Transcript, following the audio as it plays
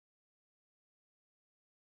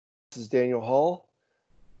This is Daniel Hall.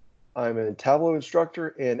 I'm a Tableau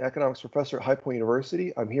instructor and economics professor at High Point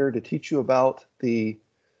University. I'm here to teach you about the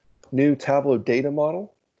new Tableau data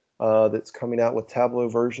model that's coming out with Tableau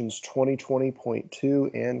versions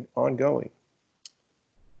 2020.2 and ongoing.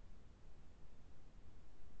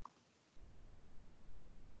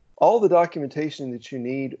 All the documentation that you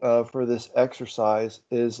need for this exercise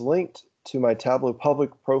is linked to my Tableau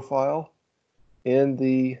public profile in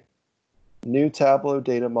the new Tableau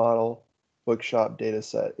data model Bookshop data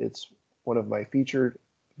set. It's one of my featured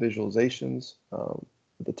visualizations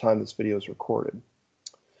at the time this video is recorded.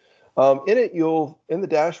 In the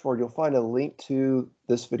dashboard, you'll find a link to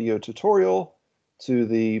this video tutorial, to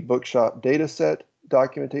the Bookshop data set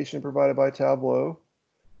documentation provided by Tableau,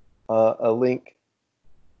 a link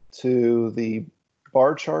to the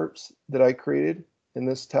bar charts that I created in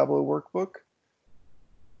this Tableau workbook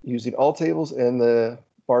using all tables, and the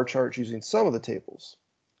bar charts using some of the tables.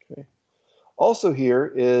 Okay. Also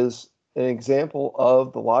here is an example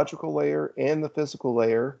of the logical layer and the physical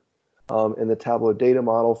layer in the Tableau data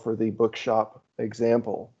model for the Bookshop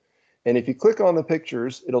example. And if you click on the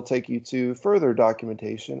pictures, it'll take you to further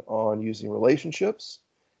documentation on using relationships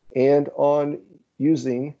and on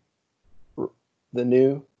using the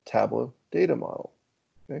new Tableau data model.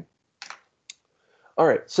 Okay. All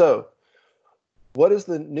right, so what is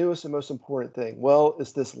the newest and most important thing? Well,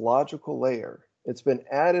 it's this logical layer. It's been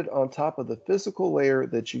added on top of the physical layer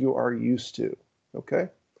that you are used to, okay?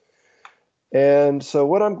 And so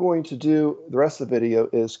what I'm going to do the rest of the video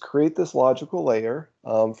is create this logical layer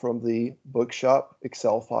from the Bookshop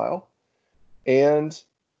Excel file, and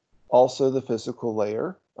also the physical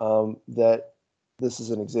layer that this is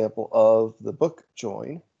an example of the book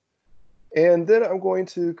join. And then I'm going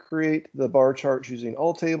to create the bar charts using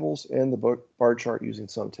all tables and the bar chart using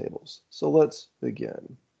some tables. So let's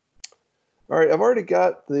begin. All right, I've already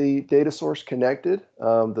got the data source connected,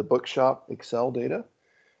 the Bookshop Excel data.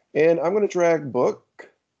 And I'm going to drag book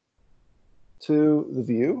to the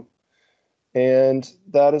view. And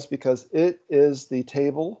that is because it is the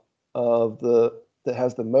table that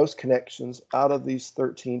has the most connections out of these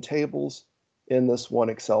 13 tables in this one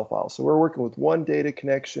Excel file. So we're working with one data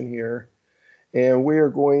connection here. And we are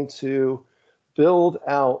going to build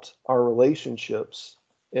out our relationships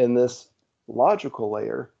in this logical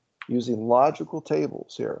layer using logical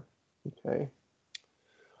tables here, okay?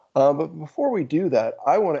 But before we do that,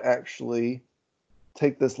 I want to actually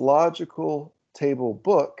take this logical table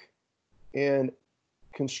book and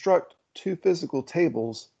construct two physical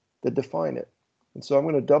tables that define it. And so I'm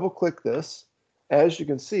going to double click this. As you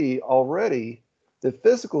can see already, the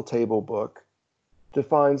physical table book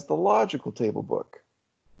defines the logical table book,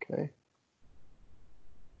 okay?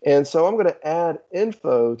 And so I'm going to add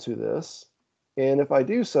info to this, and if I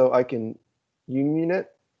do so, I can union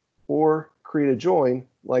it or create a join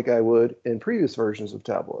like I would in previous versions of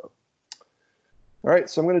Tableau. All right,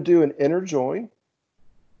 so I'm going to do an inner join,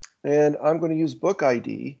 and I'm going to use book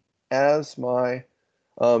ID as my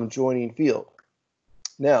joining field.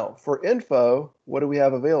 Now, for info, what do we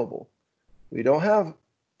have available? We don't have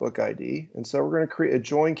book ID, and so we're going to create a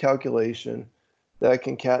join calculation that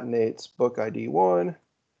concatenates book ID 1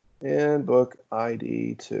 and book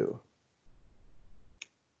ID 2.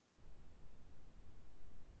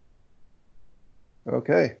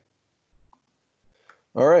 Okay.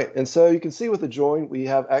 All right, and so you can see with the join, we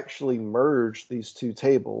have actually merged these two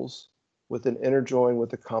tables with an inner join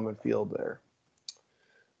with a common field there.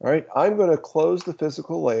 All right, I'm going to close the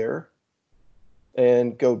physical layer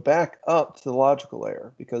and go back up to the logical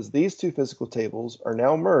layer, because these two physical tables are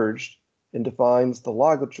now merged and defines the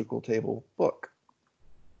logical table book.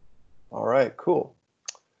 All right, cool.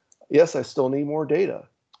 Yes, I still need more data.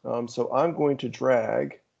 So I'm going to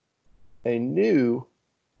drag a new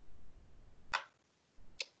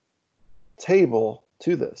table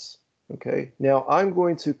to this. Okay, now I'm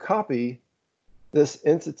going to copy this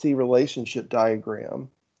entity relationship diagram,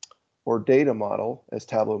 or data model, as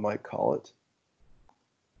Tableau might call it.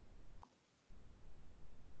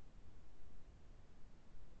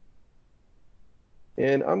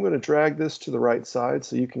 And I'm going to drag this to the right side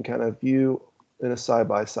so you can kind of view in a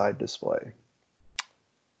side-by-side display.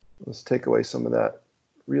 Let's take away some of that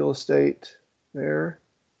real estate there.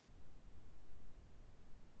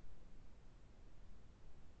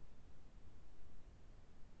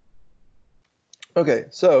 Okay,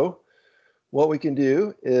 so what we can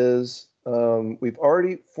do is we've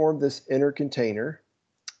already formed this inner container,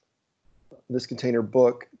 this container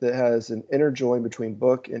book, that has an inner join between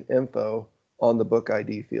book and info on the book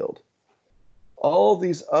ID field. All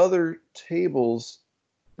these other tables,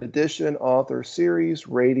 edition, author, series,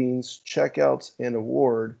 ratings, checkouts, and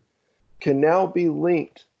award, can now be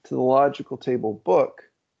linked to the logical table book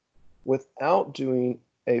without doing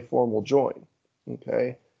a formal join.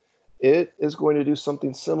 Okay, it is going to do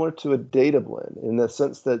something similar to a data blend in the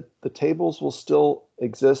sense that the tables will still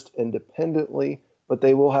exist independently, but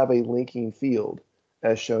they will have a linking field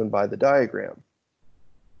as shown by the diagram.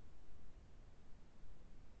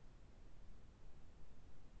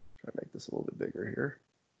 Try to make this a little bit bigger here.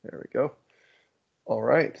 There we go. All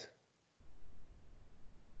right.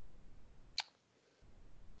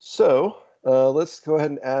 So let's go ahead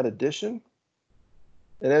and add addition.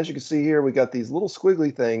 And as you can see here, we got these little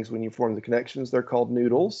squiggly things when you form the connections. They're called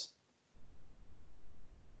noodles.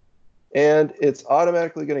 And it's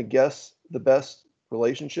automatically going to guess the best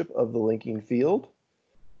relationship of the linking field.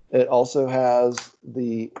 It also has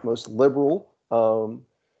the most liberal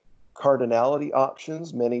cardinality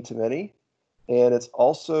options, many to many. And it's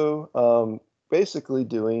also basically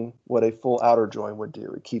doing what a full outer join would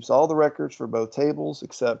do. It keeps all the records for both tables,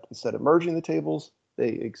 except instead of merging the tables, they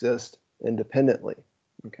exist independently.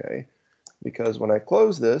 Okay, because when I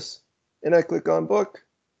close this and I click on book,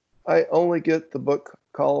 I only get the book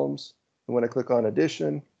columns. And when I click on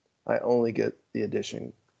addition, I only get the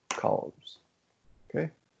addition columns.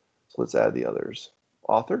 Okay, so let's add the others.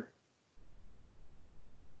 Author.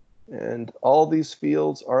 And all these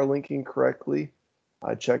fields are linking correctly.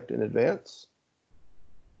 I checked in advance.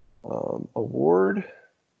 Award.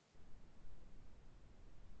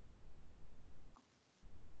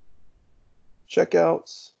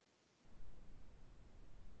 Checkouts.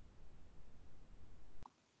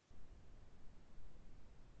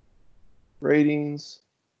 Ratings.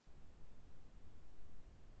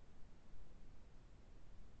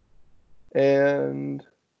 And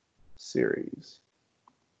series.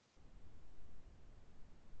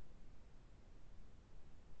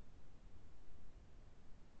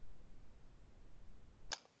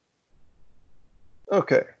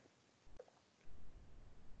 Okay.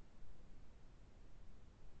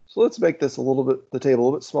 So let's make this a little bit, the table a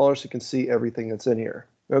little bit smaller so you can see everything that's in here.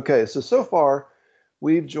 Okay, so far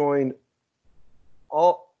we've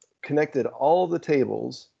connected all of the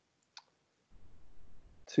tables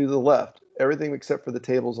to the left, everything except for the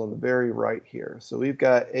tables on the very right here. So we've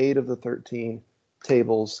got 8 of the 13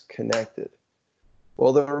 tables connected.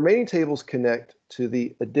 Well, the remaining tables connect to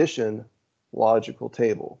the addition logical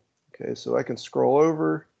table. Okay, so I can scroll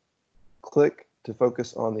over, click to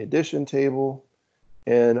focus on the addition table,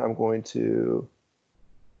 and I'm going to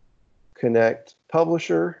connect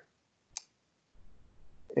publisher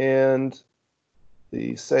and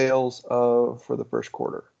the sales for the first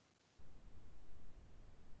quarter.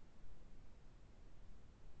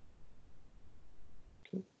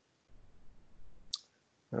 Okay.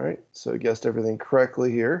 All right, so I guessed everything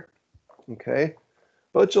correctly here. Okay,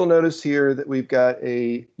 but you'll notice here that we've got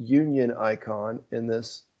a union icon in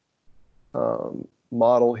this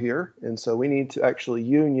model here. And so we need to actually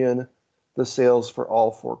union the sales for all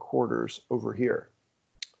 4 quarters over here.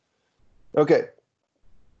 Okay,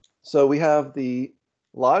 so we have the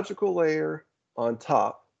logical layer on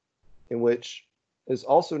top, in which is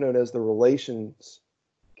also known as the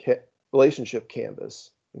relationship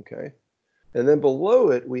canvas. Okay, and then below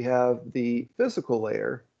it we have the physical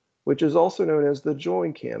layer, which is also known as the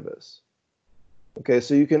join canvas. Okay,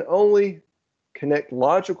 so you can only connect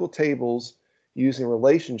logical tables using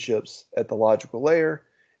relationships at the logical layer,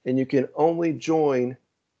 and you can only join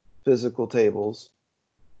physical tables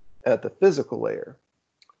at the physical layer.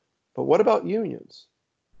 But what about unions?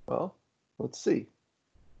 Well, let's see.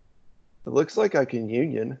 It looks like I can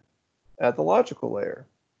union at the logical layer.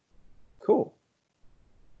 Cool.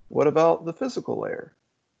 What about the physical layer?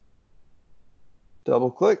 Double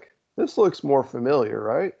click. This looks more familiar,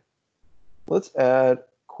 right? Let's add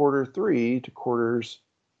quarter 3 to quarters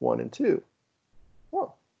 1 and 2.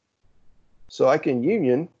 Oh. So I can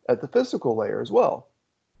union at the physical layer as well.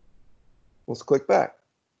 Let's click back.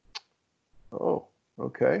 Oh,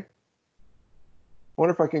 okay.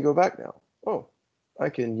 Wonder if I can go back now. Oh, I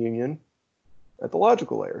can union at the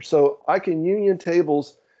logical layer. So I can union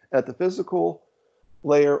tables at the physical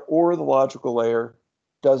layer or the logical layer,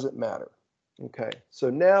 doesn't matter. Okay, so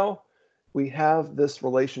now we have this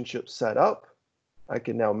relationship set up. I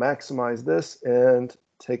can now maximize this and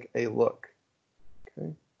take a look.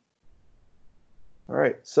 Okay. All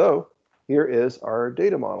right, so here is our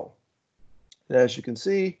data model. And as you can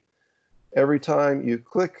see, every time you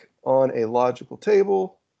click on a logical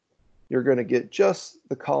table, you're going to get just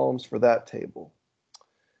the columns for that table.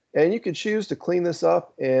 And you can choose to clean this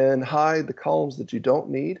up and hide the columns that you don't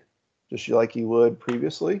need, just like you would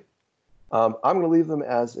previously. I'm going to leave them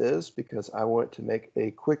as is because I want to make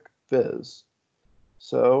a quick viz.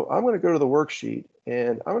 So I'm going to go to the worksheet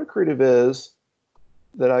and I'm going to create a viz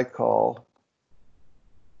that I call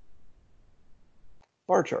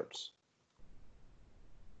bar charts.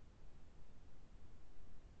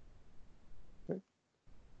 Okay.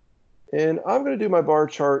 And I'm going to do my bar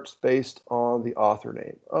charts based on the author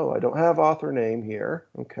name. Oh, I don't have author name here.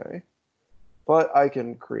 Okay. But I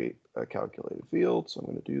can create a calculated field, so I'm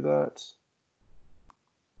going to do that.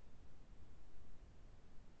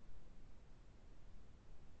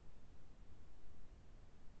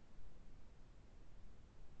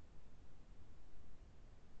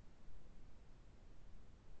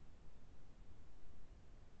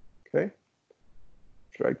 Okay.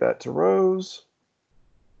 Drag that to rows.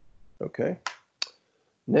 Okay.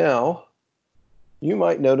 Now, you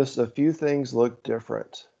might notice a few things look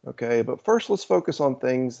different. Okay, but first let's focus on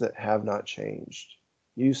things that have not changed.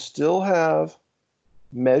 You still have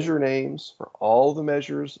measure names for all the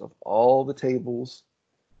measures of all the tables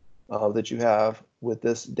that you have with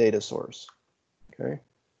this data source. Okay,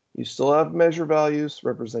 you still have measure values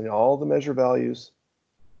representing all the measure values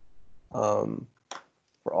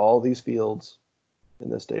for all these fields in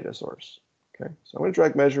this data source. Okay, so I'm going to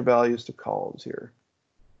drag measure values to columns here.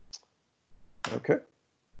 Okay,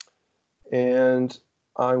 and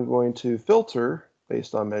I'm going to filter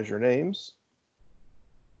based on measure names.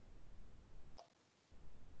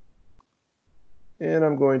 And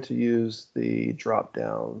I'm going to use the drop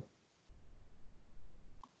down.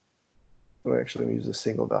 I'm actually going to use a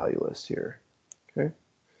single value list here. Okay.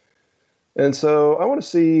 And so I want to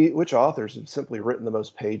see which authors have simply written the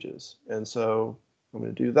most pages. And so I'm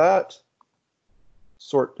going to do that.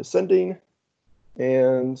 Sort descending.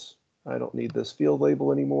 And I don't need this field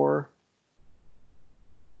label anymore.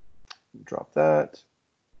 Drop that.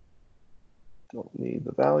 Don't need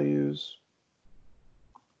the values.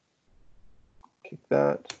 Kick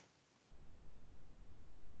that.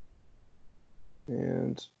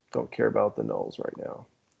 And don't care about the nulls right now.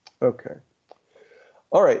 Okay.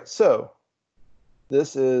 All right, so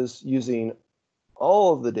this is using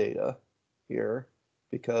all of the data here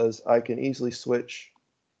because I can easily switch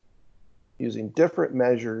using different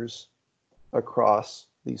measures across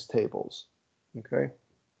these tables. Okay.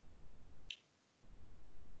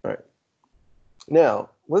 All right. Now,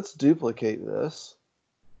 let's duplicate this.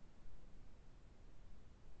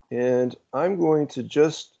 And I'm going to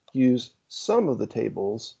just use some of the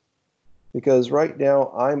tables because right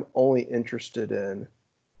now I'm only interested in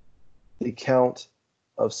the count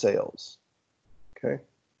of sales, okay,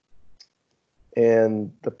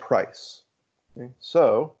 and the price. Okay?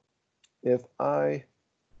 So if I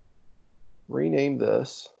rename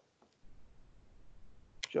this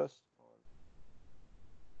just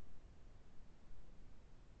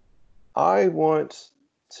I want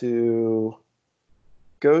to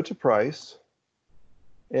go to price,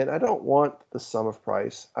 and I don't want the sum of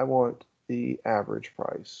price, I want the average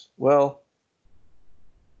price. Well,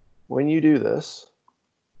 when you do this,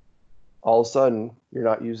 all of a sudden, you're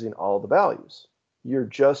not using all the values. You're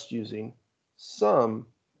just using some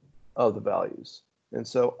of the values. And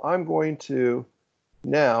so I'm going to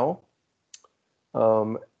now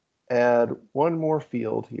add one more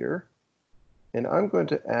field here. And I'm going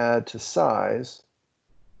to add to size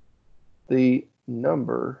the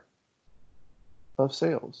number of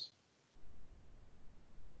sales.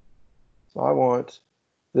 So I want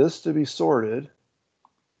this to be sorted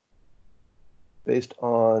based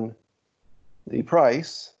on the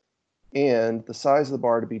price and the size of the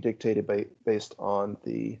bar to be dictated based on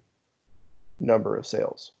the number of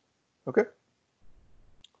sales. Okay.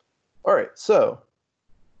 All right, so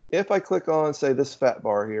if I click on, say, this fat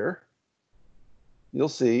bar here, you'll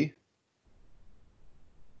see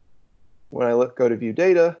when I go to view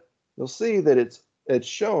data, you'll see that it's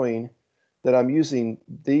showing that I'm using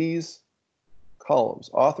these columns,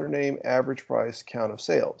 author name, average price, count of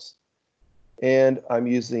sales. And I'm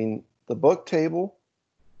using the book table,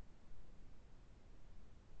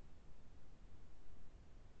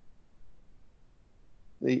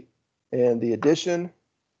 the edition,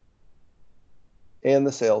 and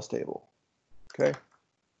the sales table. Okay.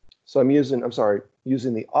 So I'm using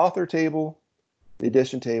the author table, the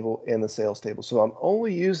edition table, and the sales table. So I'm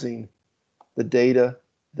only using the data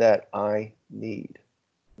that I need.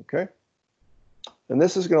 Okay. And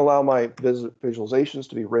this is going to allow my visualizations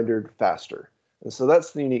to be rendered faster. And so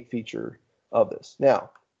that's the unique feature of this.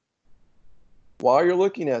 Now, while you're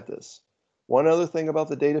looking at this, one other thing about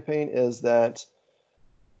the data pane is that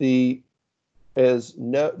there's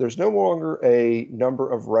no longer a number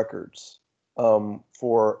of records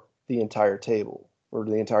for the entire table or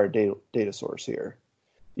the entire data source here.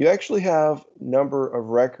 You actually have number of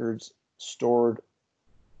records stored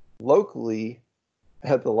locally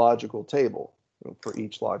at the logical table for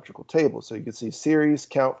each logical table. So you can see series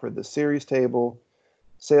count for the series table,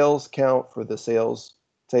 sales count for the sales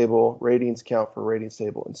table, ratings count for ratings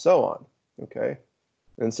table, and so on. Okay,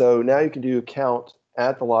 and so now you can do a count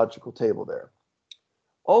at the logical table there.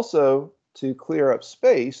 Also, to clear up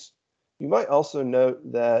space, you might also note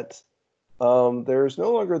that there's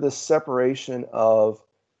no longer this separation of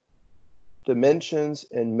dimensions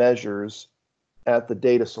and measures at the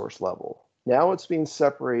data source level. Now it's being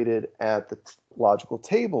separated at the logical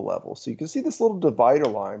table level. So you can see this little divider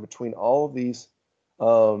line between all of these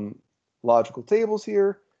logical tables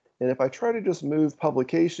here. And if I try to just move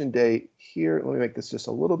publication date here, let me make this just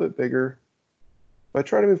a little bit bigger. If I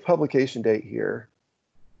try to move publication date here,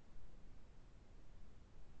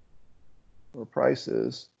 or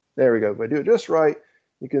prices, there we go. If I do it just right,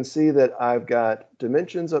 you can see that I've got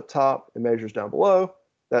dimensions up top and measures down below.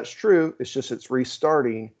 That's true, it's just it's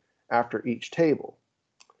restarting after each table.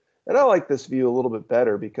 And I like this view a little bit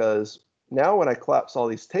better because now when I collapse all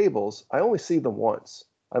these tables, I only see them once.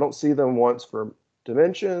 I don't see them once for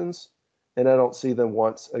dimensions, and I don't see them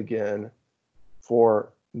once again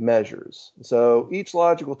for measures. So each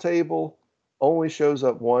logical table only shows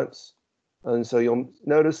up once. And so you'll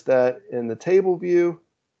notice that in the table view,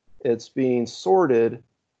 it's being sorted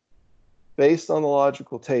based on the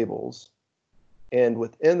logical tables. And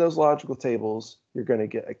within those logical tables, you're going to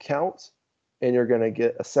get a count, and you're going to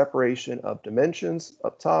get a separation of dimensions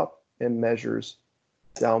up top and measures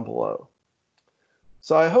down below.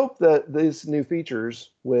 So I hope that these new features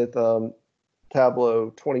with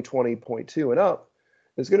Tableau 2020.2 and up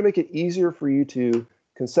is going to make it easier for you to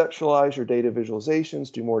conceptualize your data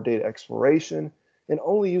visualizations, do more data exploration, and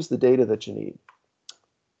only use the data that you need.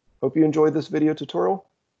 Hope you enjoyed this video tutorial.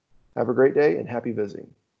 Have a great day and happy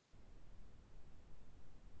visiting.